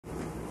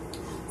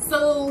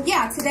So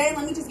yeah, today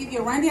let me just give you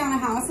a rundown of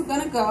how it's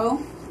gonna go.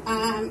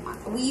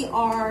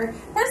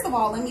 First of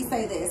all, let me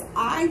say this.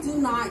 I do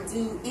not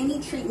do any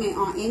treatment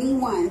on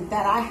anyone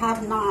that I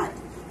have not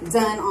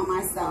done on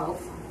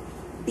myself,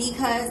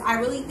 because I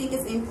really think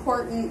it's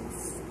important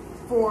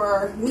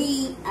for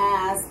me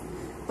as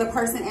the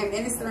person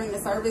administering the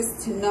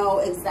service to know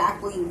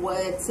exactly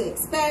what to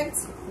expect,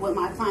 what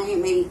my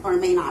client may or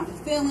may not be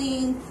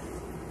feeling,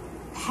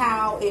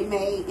 how it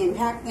may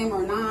impact them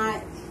or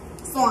not,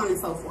 so on and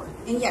so forth.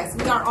 And yes,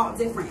 we are all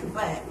different,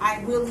 but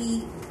I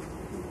really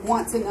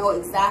want to know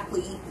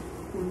exactly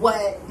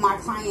what my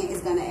client is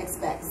going to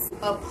expect.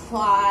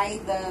 Apply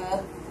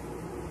the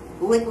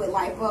liquid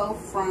lipo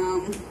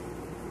from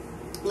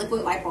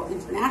Liquid Lipo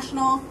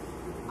International.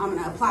 I'm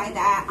going to apply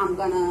that. I'm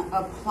going to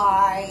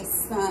apply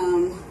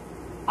some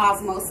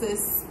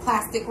osmosis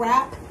plastic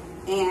wrap,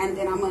 and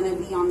then I'm going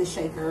to be on the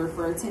shaker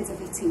for 10 to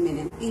 15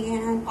 minutes.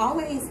 And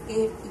always,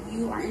 if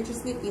you are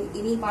interested in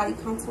any body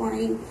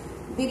contouring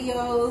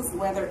videos,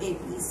 whether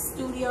it be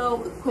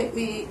studio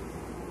equipment,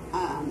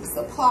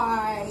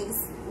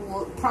 supplies,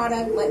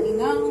 product, let me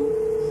know.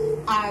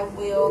 I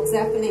will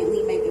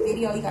definitely make a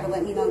video. You got to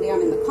let me know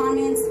down in the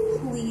comments.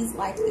 Please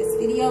like this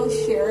video,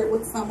 share it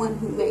with someone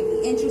who may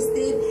be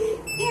interested.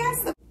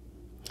 And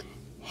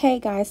hey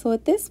guys, so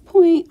at this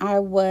point I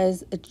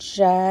was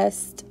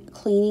just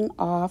cleaning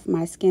off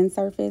my skin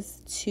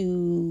surface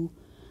to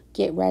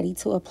get ready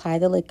to apply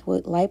the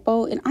liquid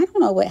lipo, and I don't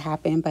know what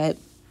happened, but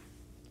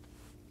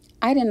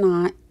I did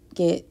not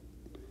get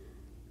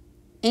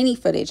any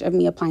footage of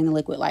me applying the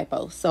liquid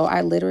lipo. So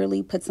I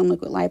literally put some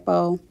liquid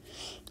lipo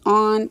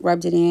on,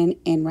 rubbed it in,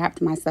 and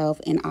wrapped myself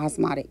in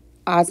osmotic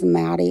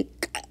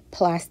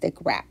plastic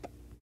wrap.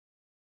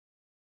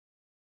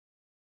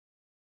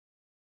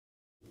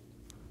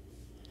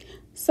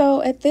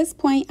 So at this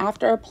point,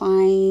 after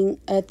applying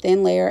a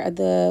thin layer of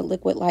the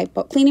liquid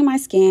lipo, cleaning my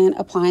skin,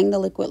 applying the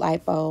liquid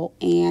lipo,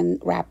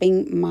 and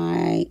wrapping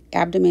my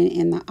abdomen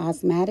in the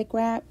osmotic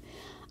wrap,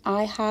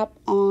 I hop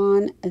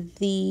on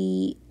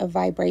the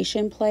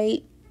vibration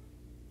plate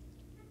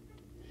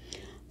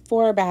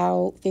for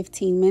about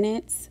 15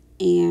 minutes.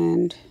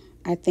 And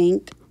I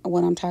think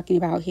what I'm talking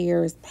about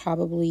here is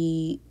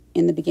probably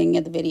in the beginning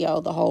of the video,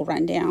 the whole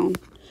rundown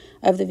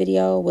of the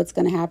video, what's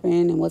going to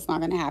happen and what's not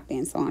going to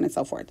happen, so on and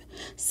so forth.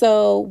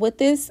 So with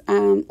this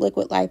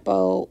liquid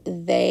lipo,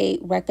 they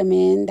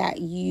recommend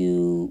that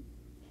you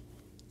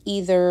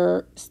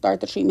either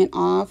start the treatment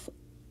off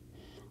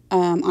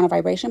on a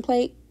vibration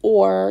plate,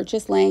 or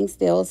just laying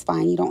still is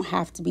fine. You don't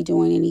have to be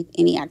doing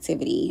any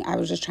activity. I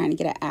was just trying to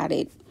get an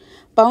added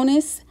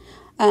bonus.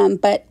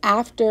 But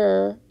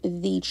after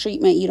the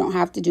treatment, you don't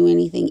have to do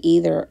anything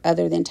either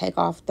other than take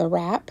off the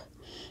wrap.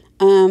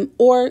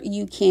 Or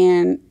you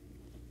can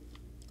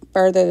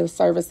further the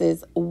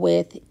services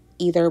with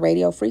either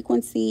radio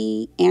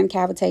frequency and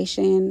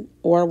cavitation,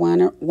 or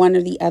one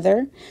or the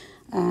other.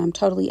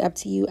 Totally up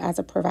to you as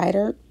a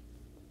provider,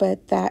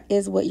 but that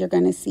is what you're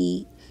going to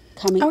see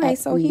coming up. Okay,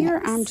 so here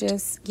next. I'm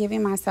just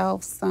giving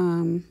myself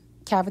some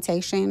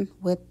cavitation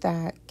with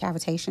that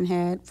cavitation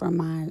head from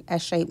my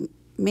S-shaped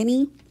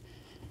mini.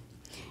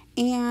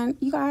 And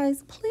you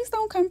guys, please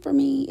don't come for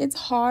me. It's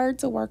hard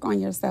to work on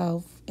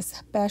yourself,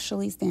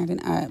 especially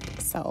standing up.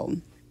 So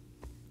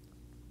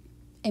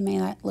it may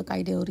not look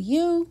ideal to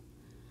you.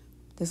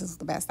 This is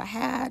the best I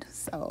had,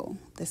 so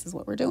this is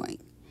what we're doing.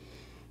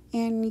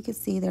 And you can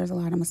see there's a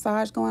lot of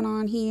massage going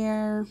on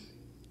here.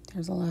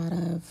 There's a lot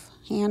of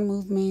hand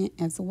movement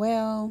as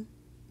well,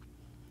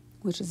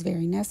 which is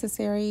very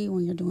necessary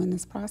when you're doing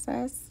this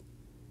process.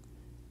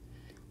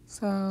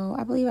 So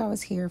I believe I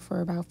was here for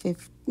about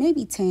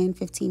maybe 10,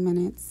 15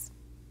 minutes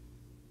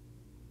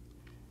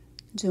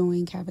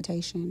doing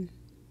cavitation.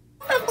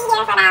 I'm going to be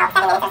here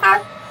for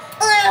about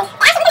 7 minutes or so. And actually we're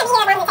going to be here as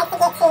long as it takes to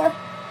get to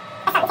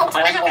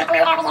a certain temperature. And I have my thermometer over here that I'm going to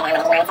be monitoring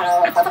my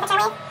skin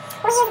temperature with.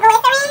 We use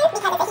glycerin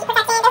because it's a heat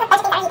protectant. There's a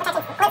bunch of things that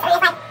are heat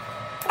protectants. Glycerin is like the least expensive,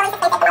 the most accessible. And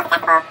silver is a very proper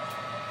skin tightener.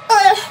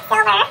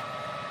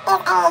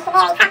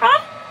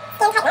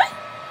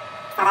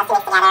 So those two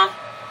mixed together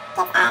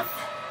gives us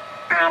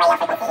our radio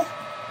frequency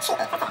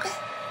treatment for today. Or product. Treatment product for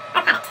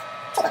today.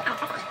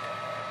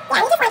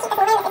 Yeah, you just want to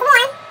keep this moving. This is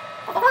warm.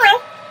 This is warm.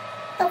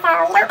 And so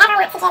you don't ever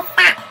want to just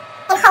stop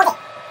and hold it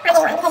on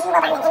anyone, because you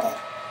will burn them indeed.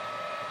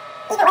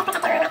 Even with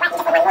protector on,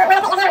 like wrapping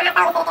just with one. You want to put your hand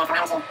on my throat and sit it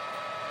there, so why don't you do it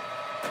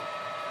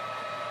here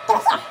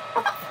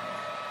with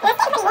this? And it's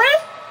getting pretty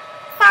warm.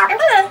 So I'm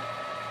going to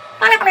grab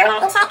my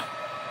thermometer and check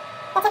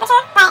the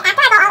temperature. But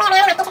after I go all the way around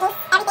and like introduce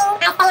everything, I stay in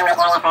one area for a good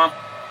amount of time.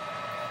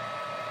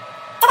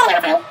 Maybe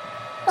a minute.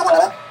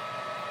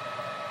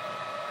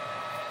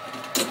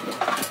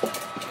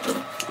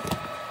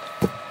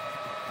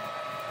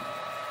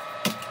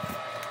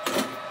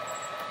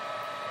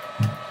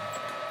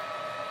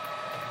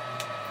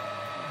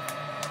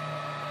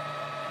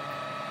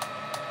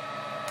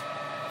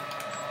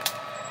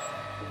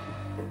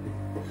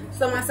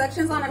 So my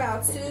suction's on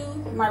about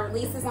 2. My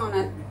release is on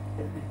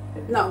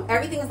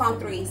everything is on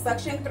 3.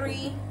 Suction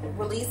 3,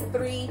 release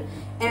 3,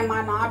 and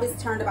my knob is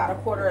turned about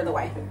 1/4 of the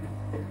way.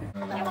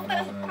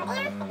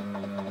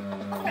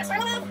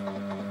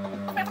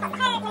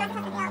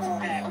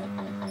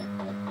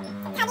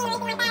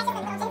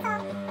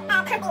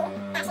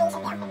 something that you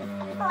should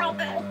do for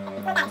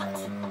with that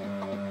change.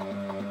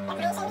 The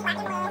cream should be black and blue. Although some people will be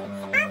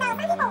black and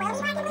blue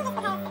just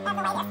because of the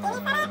way their skin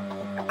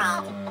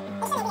is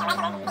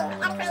set up, but it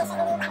shouldn't be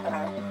a regular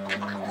thing.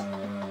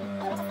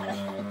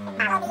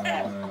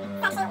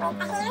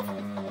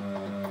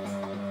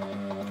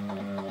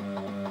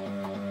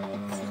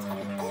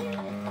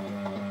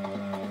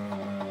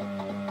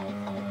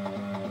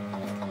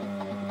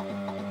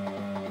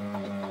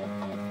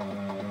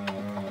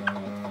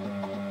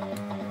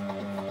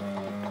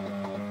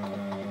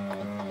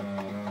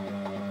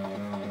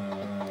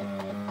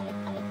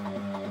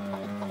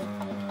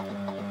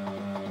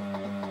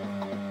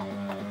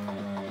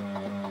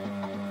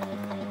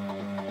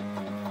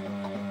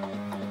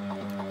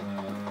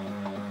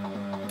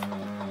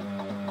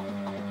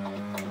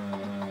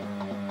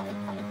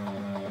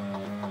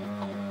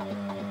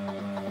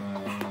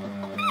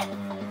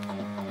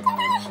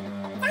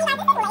 Like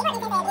every client shouldn't be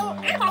black and blue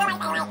after that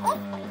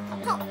to me.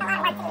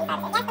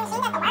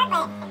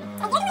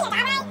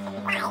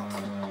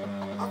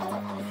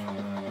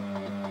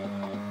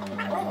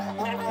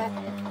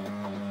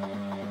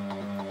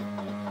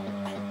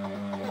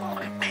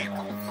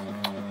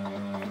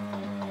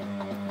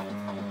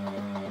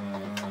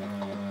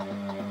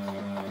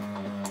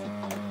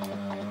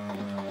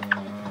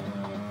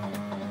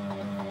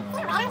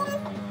 You were just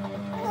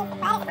gonna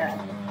follow the section with a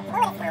hand.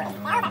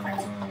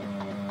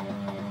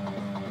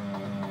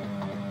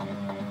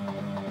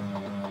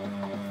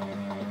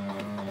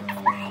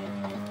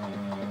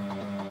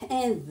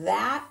 And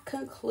that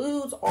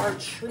concludes our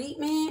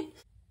treatment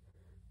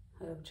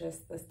of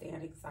just the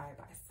standing side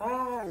by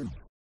side,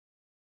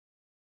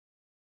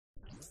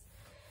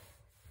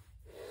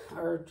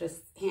 or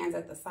just hands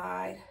at the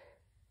side.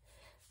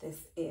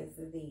 This is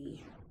the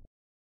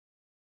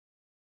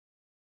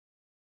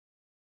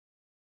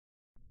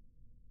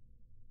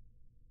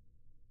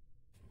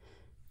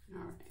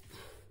all right.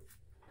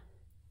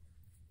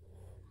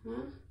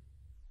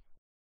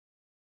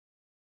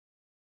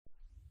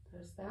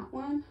 There's that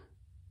one.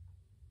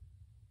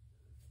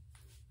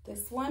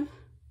 This one.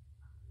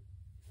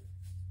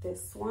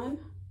 This one.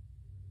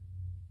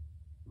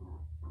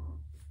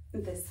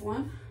 This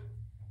one.